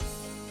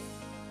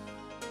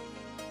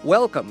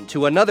Welcome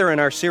to another in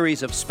our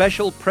series of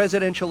special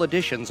presidential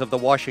editions of the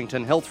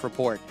Washington Health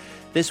Report.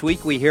 This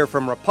week we hear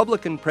from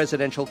Republican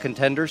presidential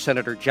contender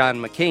Senator John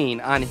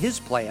McCain on his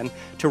plan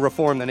to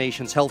reform the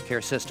nation's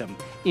healthcare system,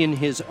 in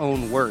his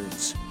own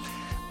words.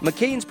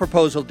 McCain's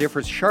proposal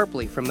differs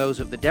sharply from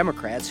those of the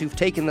Democrats who've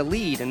taken the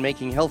lead in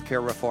making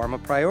healthcare reform a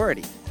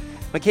priority.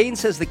 McCain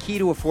says the key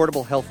to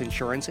affordable health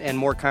insurance and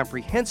more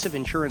comprehensive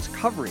insurance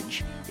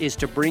coverage is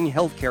to bring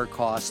healthcare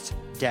costs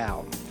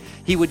down.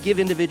 He would give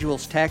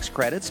individuals tax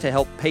credits to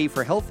help pay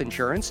for health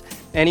insurance,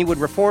 and he would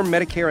reform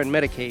Medicare and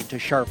Medicaid to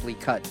sharply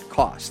cut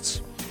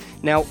costs.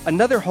 Now,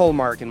 another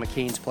hallmark in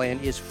McCain's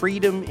plan is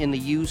freedom in the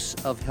use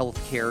of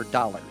health care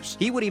dollars.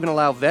 He would even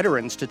allow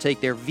veterans to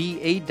take their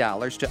VA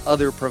dollars to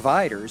other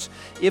providers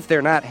if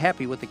they're not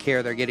happy with the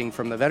care they're getting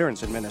from the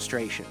Veterans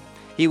Administration.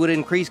 He would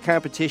increase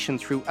competition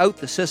throughout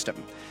the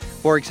system.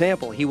 For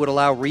example, he would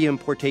allow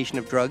reimportation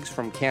of drugs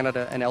from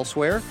Canada and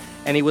elsewhere,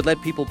 and he would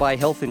let people buy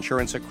health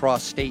insurance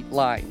across state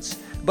lines.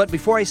 But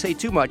before I say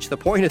too much, the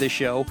point of the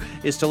show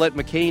is to let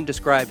McCain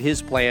describe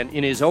his plan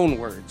in his own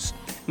words.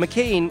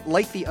 McCain,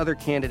 like the other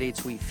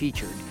candidates we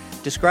featured,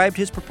 described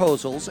his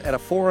proposals at a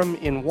forum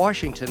in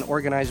Washington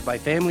organized by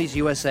Families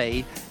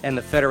USA and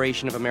the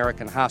Federation of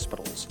American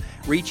Hospitals.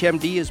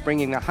 ReachMD is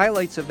bringing the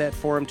highlights of that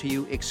forum to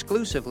you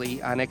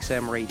exclusively on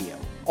XM Radio.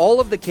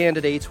 All of the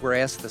candidates were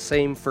asked the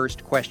same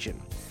first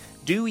question.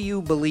 Do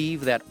you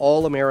believe that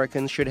all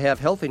Americans should have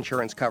health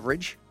insurance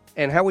coverage?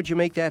 And how would you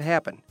make that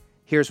happen?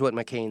 Here's what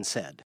McCain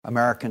said.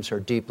 Americans are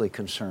deeply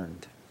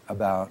concerned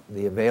about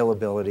the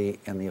availability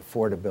and the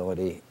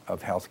affordability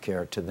of health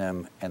care to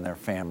them and their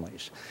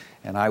families.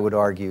 And I would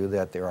argue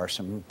that there are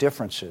some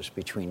differences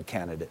between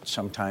candidates.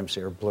 Sometimes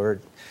they're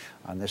blurred.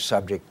 On this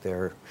subject,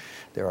 there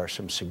are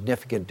some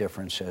significant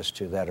differences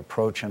to that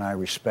approach, and I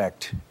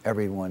respect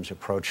everyone's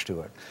approach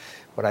to it.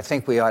 But I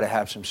think we ought to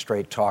have some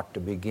straight talk to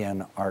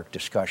begin our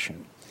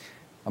discussion.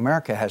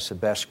 America has the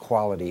best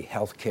quality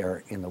health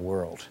care in the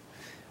world.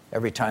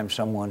 Every time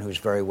someone who's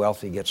very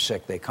wealthy gets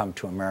sick, they come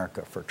to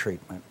America for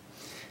treatment.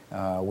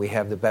 We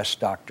have the best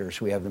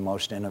doctors, we have the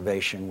most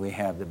innovation, we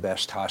have the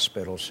best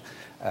hospitals,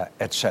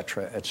 et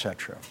cetera, et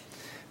cetera.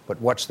 But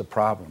what's the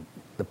problem?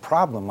 The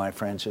problem, my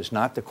friends, is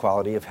not the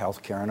quality of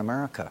health care in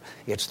America.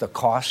 It's the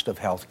cost of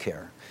health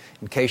care.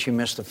 In case you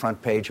missed the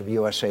front page of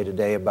USA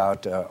Today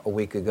about a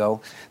week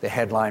ago, the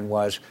headline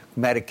was,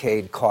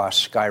 Medicaid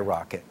costs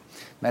skyrocket.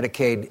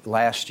 Medicaid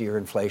last year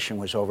inflation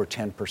was over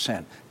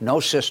 10%. No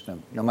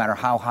system, no matter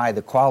how high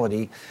the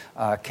quality,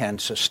 can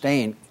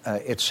sustain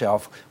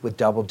itself with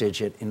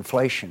double-digit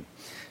inflation.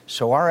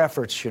 So our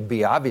efforts should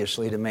be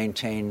obviously to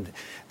maintain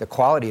the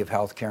quality of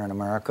health care in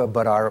America,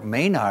 but our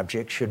main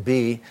object should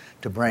be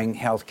to bring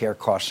health care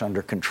costs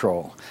under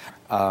control.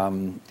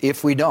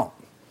 If we don't,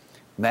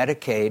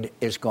 Medicaid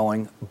is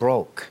going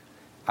broke.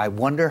 I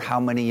wonder how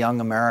many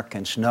young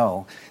Americans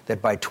know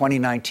that by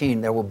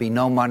 2019 there will be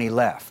no money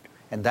left.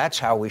 And that's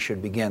how we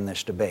should begin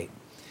this debate.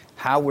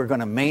 How we're going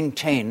to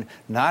maintain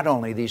not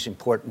only these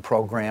important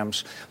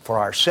programs for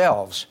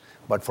ourselves,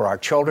 but for our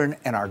children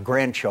and our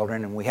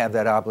grandchildren, and we have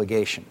that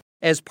obligation.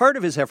 As part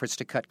of his efforts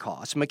to cut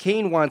costs,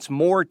 McCain wants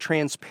more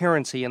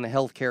transparency in the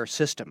healthcare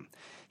system.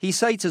 He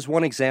cites as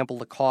one example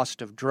the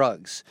cost of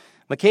drugs.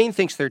 McCain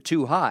thinks they're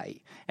too high,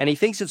 and he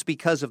thinks it's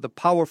because of the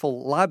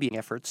powerful lobbying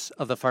efforts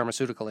of the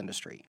pharmaceutical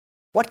industry.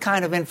 What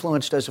kind of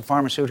influence does the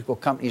pharmaceutical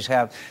companies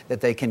have that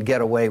they can get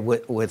away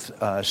with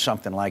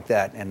something like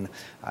that? And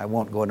I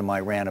won't go into my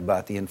rant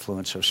about the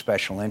influence of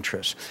special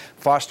interests.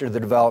 Foster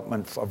the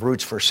development of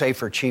routes for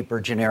safer,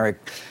 cheaper, generic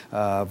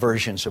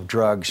versions of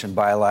drugs and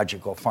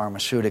biological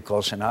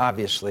pharmaceuticals, and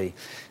obviously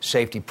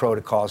safety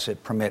protocols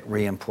that permit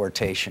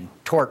reimportation,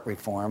 tort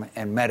reform,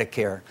 and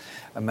medical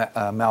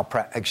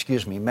malpractice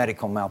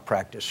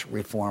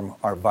reform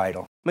are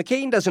vital.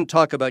 McCain doesn't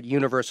talk about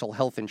universal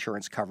health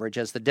insurance coverage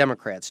as the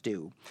Democrats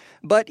do,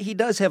 but he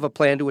does have a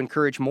plan to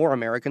encourage more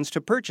Americans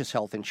to purchase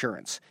health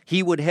insurance.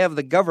 He would have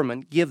the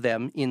government give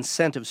them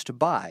incentives to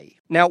buy.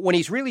 Now, when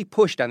he's really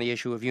pushed on the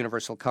issue of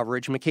universal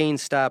coverage, McCain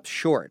stops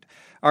short,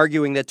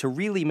 arguing that to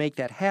really make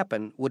that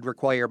happen would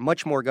require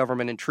much more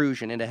government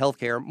intrusion into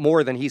healthcare,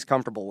 more than he's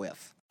comfortable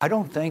with. I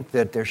don't think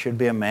that there should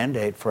be a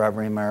mandate for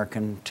every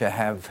American to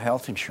have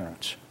health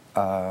insurance.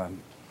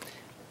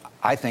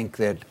 I think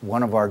that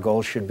one of our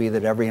goals should be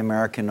that every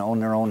American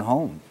own their own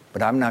home.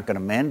 But I'm not going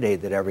to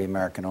mandate that every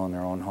American own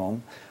their own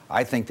home.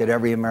 I think that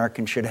every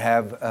American should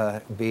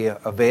have be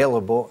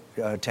available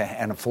to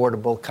an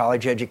affordable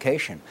college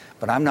education.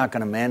 But I'm not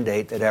going to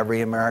mandate that every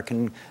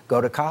American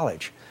go to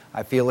college.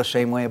 I feel the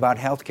same way about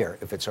health care.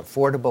 If it's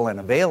affordable and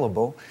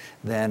available,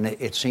 then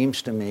it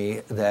seems to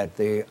me that,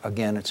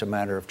 again, it's a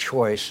matter of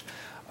choice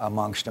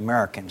amongst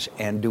Americans.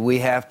 And do we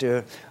have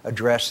to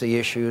address the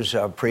issues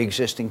of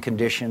pre-existing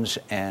conditions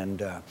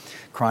and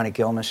chronic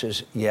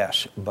illnesses?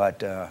 Yes, but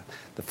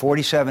the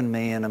 47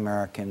 million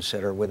Americans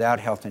that are without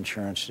health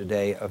insurance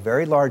today, a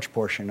very large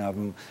portion of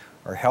them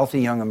are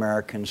healthy young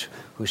Americans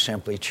who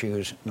simply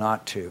choose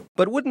not to.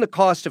 But wouldn't the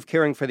cost of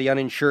caring for the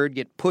uninsured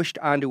get pushed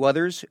onto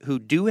others who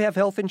do have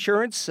health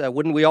insurance?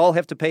 Wouldn't we all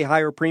have to pay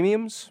higher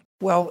premiums?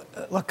 Well,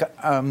 look,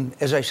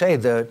 as I say,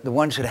 the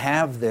ones that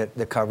have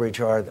the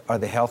coverage are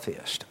the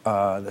healthiest.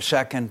 The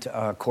second,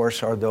 of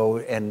course, are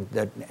those, and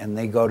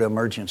they go to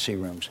emergency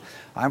rooms.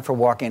 I'm for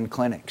walk-in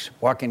clinics.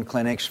 Walk-in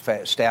clinics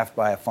staffed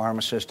by a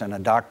pharmacist and a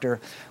doctor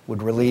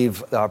would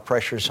relieve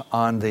pressures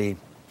on the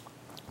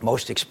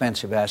most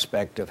expensive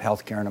aspect of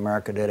healthcare in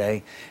America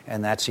today,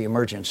 and that's the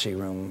emergency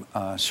room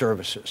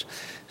services.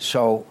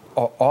 So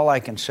all I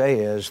can say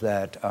is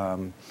that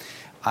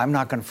I'm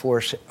not going to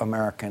force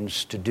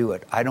Americans to do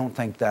it. I don't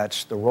think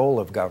that's the role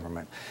of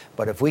government.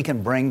 But if we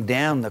can bring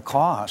down the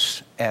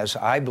costs, as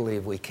I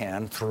believe we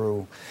can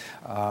through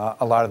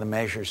a lot of the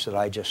measures that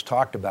I just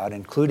talked about,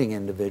 including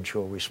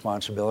individual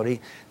responsibility,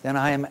 then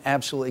I am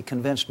absolutely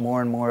convinced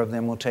more and more of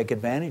them will take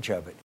advantage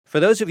of it. For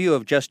those of you who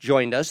have just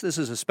joined us, this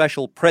is a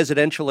special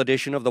presidential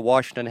edition of the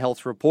Washington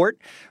Health Report.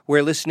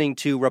 We're listening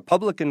to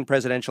Republican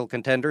presidential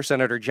contender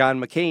Senator John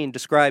McCain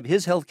describe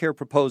his health care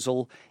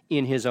proposal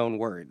in his own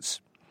words.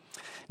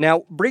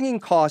 Now, bringing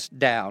costs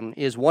down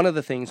is one of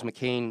the things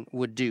McCain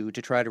would do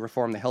to try to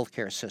reform the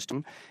healthcare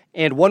system,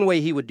 and one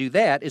way he would do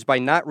that is by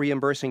not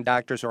reimbursing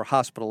doctors or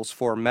hospitals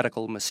for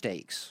medical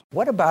mistakes.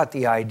 What about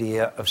the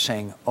idea of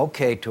saying,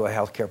 okay, to a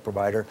healthcare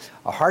provider,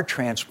 a heart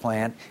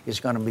transplant is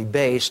going to be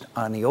based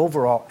on the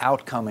overall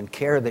outcome and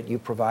care that you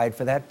provide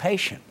for that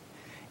patient,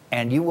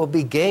 and you will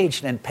be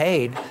gauged and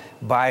paid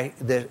by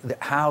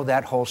how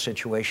that whole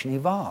situation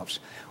evolves.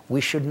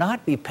 We should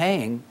not be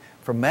paying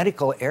for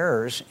medical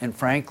errors and,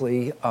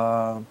 frankly,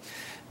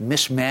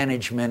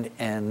 mismanagement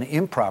and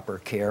improper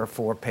care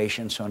for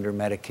patients under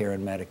Medicare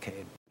and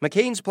Medicaid.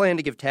 McCain's plan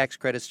to give tax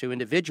credits to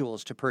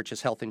individuals to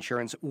purchase health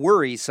insurance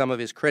worries some of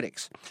his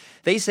critics.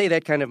 They say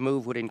that kind of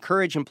move would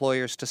encourage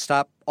employers to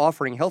stop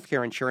offering health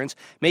care insurance,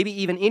 maybe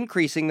even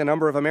increasing the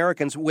number of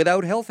Americans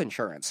without health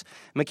insurance.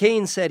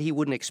 McCain said he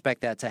wouldn't expect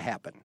that to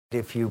happen.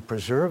 If you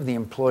preserve the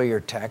employer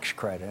tax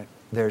credit,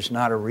 there's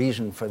not a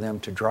reason for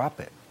them to drop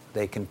it.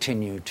 They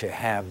continue to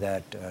have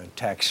that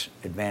tax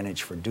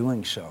advantage for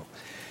doing so.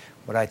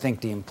 But I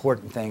think the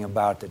important thing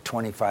about the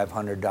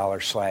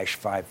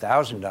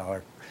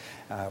 $2,500/$5,000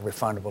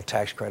 refundable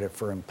tax credit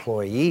for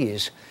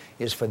employees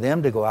is for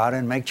them to go out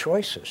and make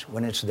choices.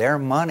 When it's their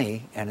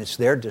money and it's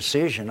their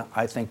decision,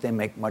 I think they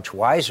make much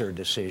wiser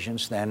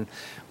decisions than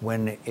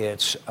when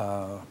it's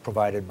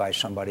provided by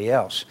somebody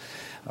else.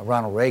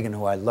 Ronald Reagan,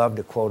 who I love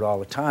to quote all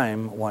the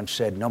time, once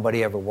said,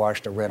 "Nobody ever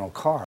washed a rental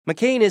car."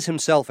 McCain is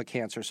himself a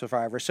cancer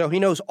survivor, so he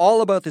knows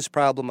all about this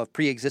problem of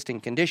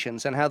pre-existing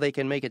conditions and how they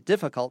can make it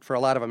difficult for a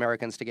lot of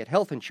Americans to get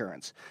health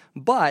insurance.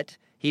 But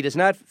he does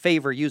not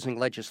favor using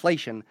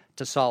legislation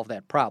to solve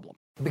that problem.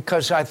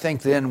 Because I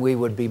think then we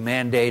would be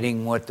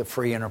mandating what the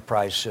free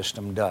enterprise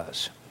system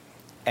does.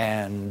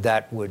 And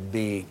that would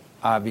be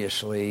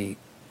obviously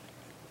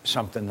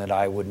something that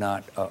I would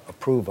not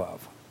approve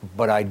of.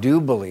 But I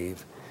do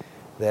believe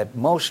that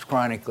most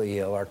chronically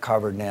ill are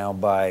covered now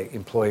by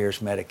employers'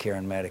 Medicare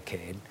and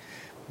Medicaid.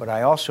 But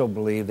I also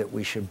believe that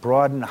we should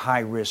broaden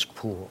high-risk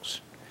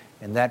pools,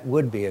 and that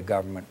would be a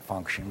government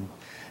function,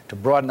 to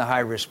broaden the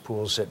high-risk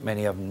pools that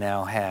many of them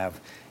now have,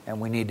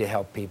 and we need to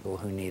help people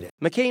who need it.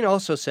 McCain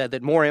also said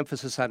that more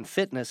emphasis on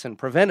fitness and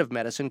preventive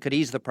medicine could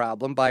ease the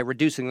problem by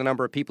reducing the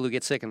number of people who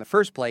get sick in the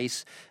first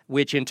place,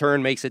 which in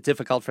turn makes it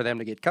difficult for them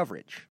to get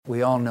coverage.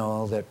 We all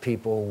know that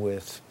people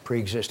with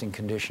pre-existing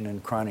condition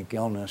and chronic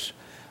illness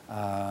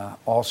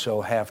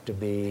also have to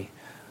be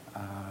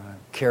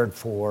cared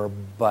for,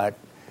 but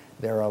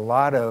there are a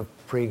lot of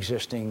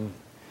pre-existing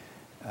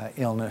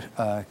illness,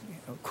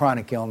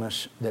 chronic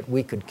illness that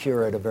we could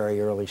cure at a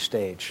very early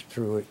stage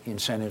through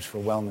incentives for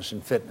wellness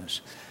and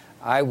fitness.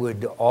 I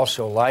would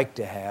also like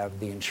to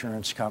have the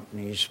insurance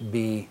companies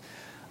be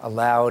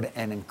allowed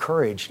and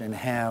encouraged and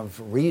have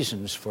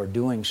reasons for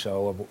doing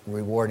so, of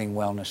rewarding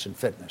wellness and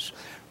fitness.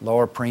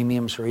 Lower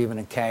premiums or even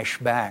a cash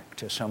back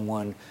to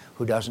someone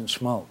who doesn't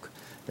smoke,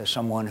 to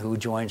someone who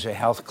joins a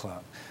health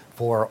club,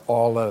 for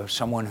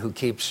someone who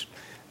keeps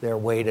their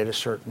weight at a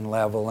certain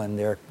level and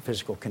their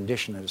physical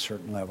condition at a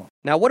certain level.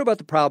 Now, what about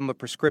the problem of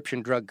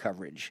prescription drug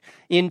coverage?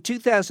 In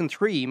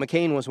 2003,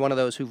 McCain was one of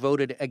those who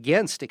voted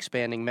against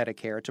expanding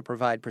Medicare to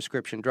provide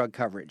prescription drug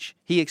coverage.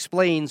 He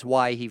explains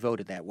why he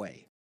voted that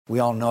way. We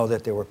all know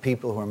that there were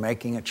people who were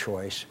making a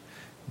choice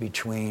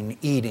between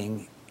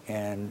eating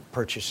and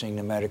purchasing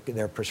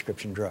their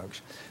prescription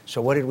drugs.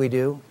 So what did we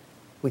do?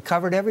 We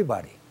covered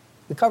everybody.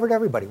 We covered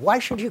everybody. Why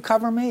should you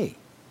cover me?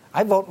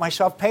 I vote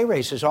myself pay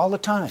raises all the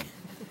time.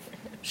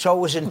 So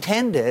it was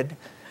intended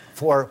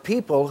for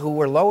people who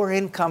were lower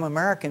income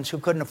Americans who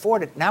couldn't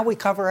afford it. Now we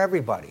cover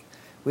everybody.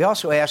 We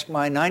also ask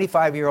my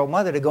 95-year-old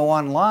mother to go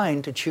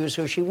online to choose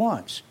who she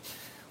wants.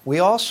 We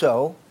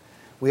also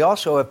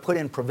have put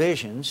in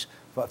provisions,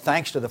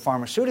 thanks to the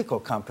pharmaceutical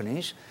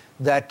companies,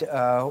 that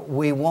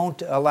we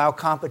won't allow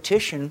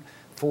competition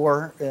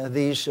for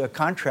these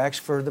contracts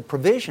for the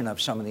provision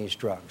of some of these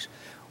drugs.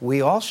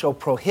 We also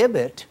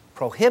prohibit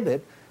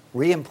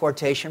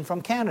reimportation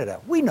from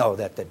Canada. We know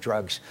that the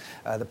drugs,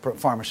 the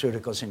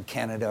pharmaceuticals in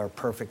Canada are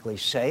perfectly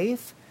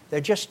safe.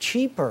 They're just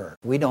cheaper.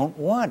 We don't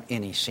want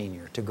any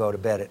senior to go to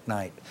bed at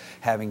night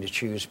having to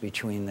choose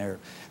between their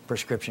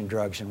prescription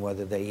drugs and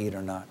whether they eat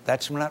or not.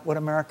 That's not what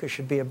America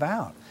should be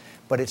about.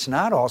 But it's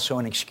not also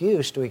an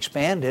excuse to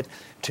expand it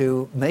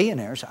to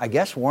millionaires. I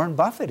guess Warren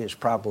Buffett is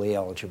probably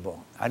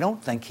eligible. I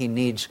don't think he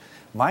needs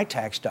my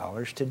tax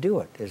dollars to do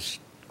it, as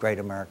great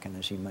American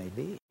as he may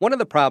be. One of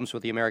the problems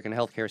with the American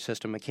healthcare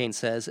system, McCain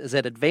says, is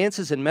that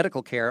advances in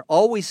medical care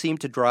always seem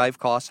to drive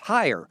costs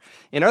higher.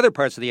 In other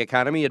parts of the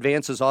economy,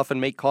 advances often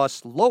make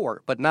costs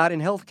lower, but not in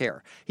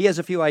healthcare. He has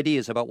a few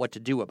ideas about what to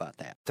do about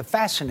that. The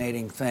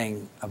fascinating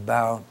thing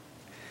about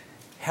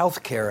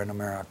healthcare in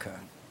America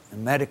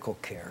and medical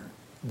care,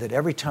 that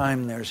every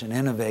time there's an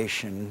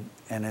innovation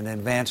and an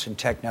advance in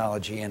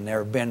technology, and there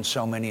have been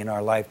so many in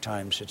our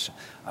lifetimes, it's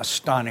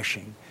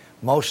astonishing.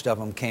 Most of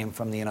them came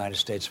from the United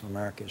States of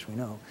America, as we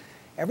know.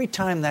 Every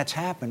time that's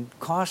happened,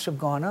 costs have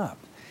gone up.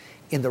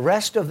 In the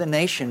rest of the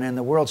nation and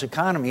the world's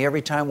economy,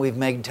 every time we've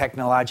made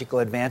technological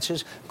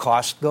advances,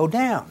 costs go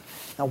down.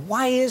 Now,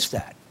 why is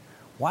that?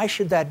 Why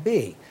should that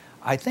be?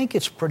 I think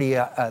it's pretty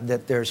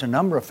that there's a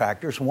number of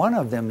factors. One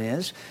of them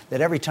is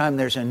that every time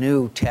there's a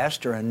new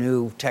test or a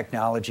new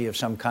technology of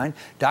some kind,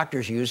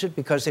 doctors use it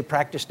because they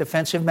practice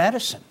defensive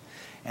medicine.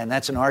 And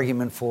that's an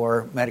argument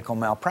for medical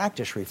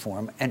malpractice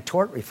reform and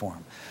tort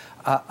reform.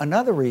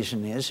 Another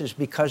reason is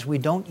because we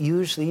don't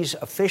use these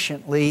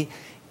efficiently,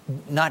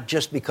 not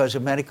just because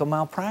of medical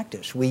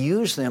malpractice. We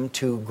use them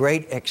to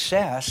great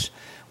excess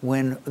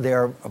when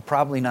they're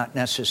probably not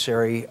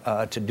necessary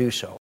to do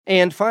so.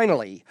 And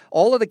finally,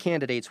 all of the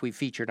candidates we've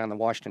featured on the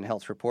Washington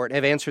Health Report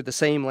have answered the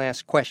same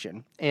last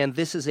question, and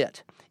this is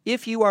it.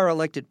 If you are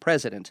elected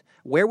president,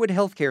 where would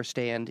healthcare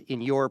stand in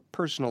your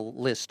personal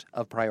list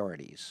of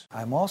priorities?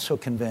 I'm also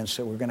convinced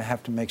that we're going to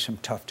have to make some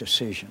tough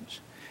decisions,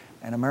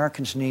 and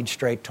Americans need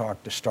straight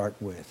talk to start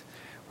with.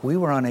 We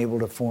were unable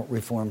to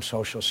reform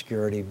Social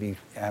Security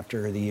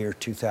after the year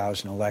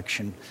 2000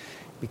 election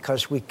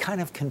because we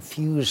kind of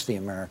confused the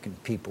American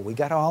people. We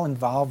got all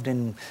involved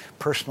in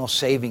personal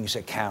savings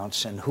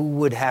accounts and who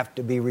would have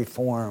to be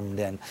reformed.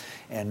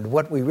 And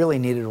what we really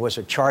needed was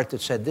a chart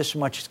that said this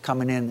much is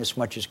coming in, this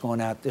much is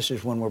going out, this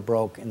is when we're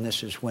broke, and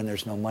this is when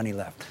there's no money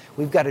left.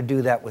 We've got to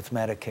do that with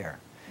Medicare.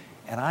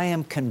 And I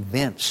am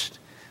convinced,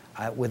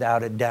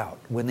 without a doubt,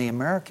 when the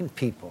American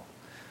people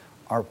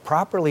are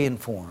properly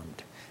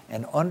informed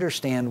and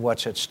understand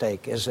what's at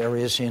stake, as there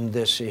is in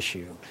this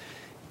issue,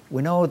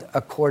 we know,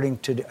 according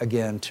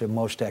to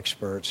most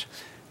experts,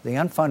 the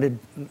unfunded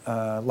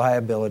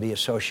liability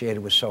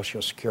associated with Social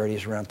Security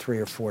is around $3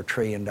 or $4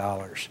 trillion.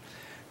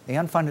 The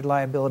unfunded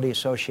liability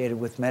associated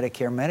with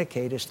Medicare,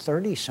 Medicaid is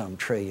 $30-some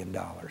trillion.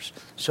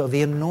 So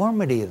the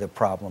enormity of the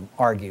problem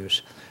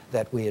argues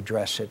that we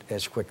address it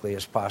as quickly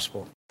as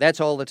possible.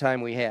 That's all the time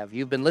we have.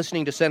 You've been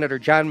listening to Senator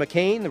John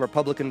McCain, the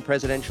Republican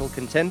presidential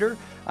contender,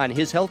 on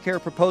his health care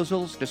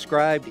proposals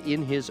described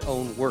in his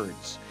own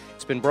words.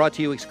 It's been brought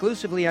to you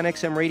exclusively on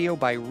XM Radio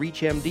by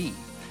ReachMD.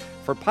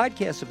 For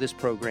podcasts of this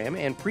program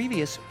and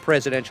previous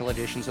presidential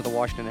editions of the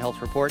Washington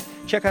Health Report,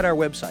 check out our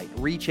website,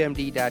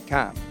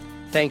 reachmd.com.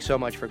 Thanks so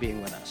much for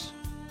being with us.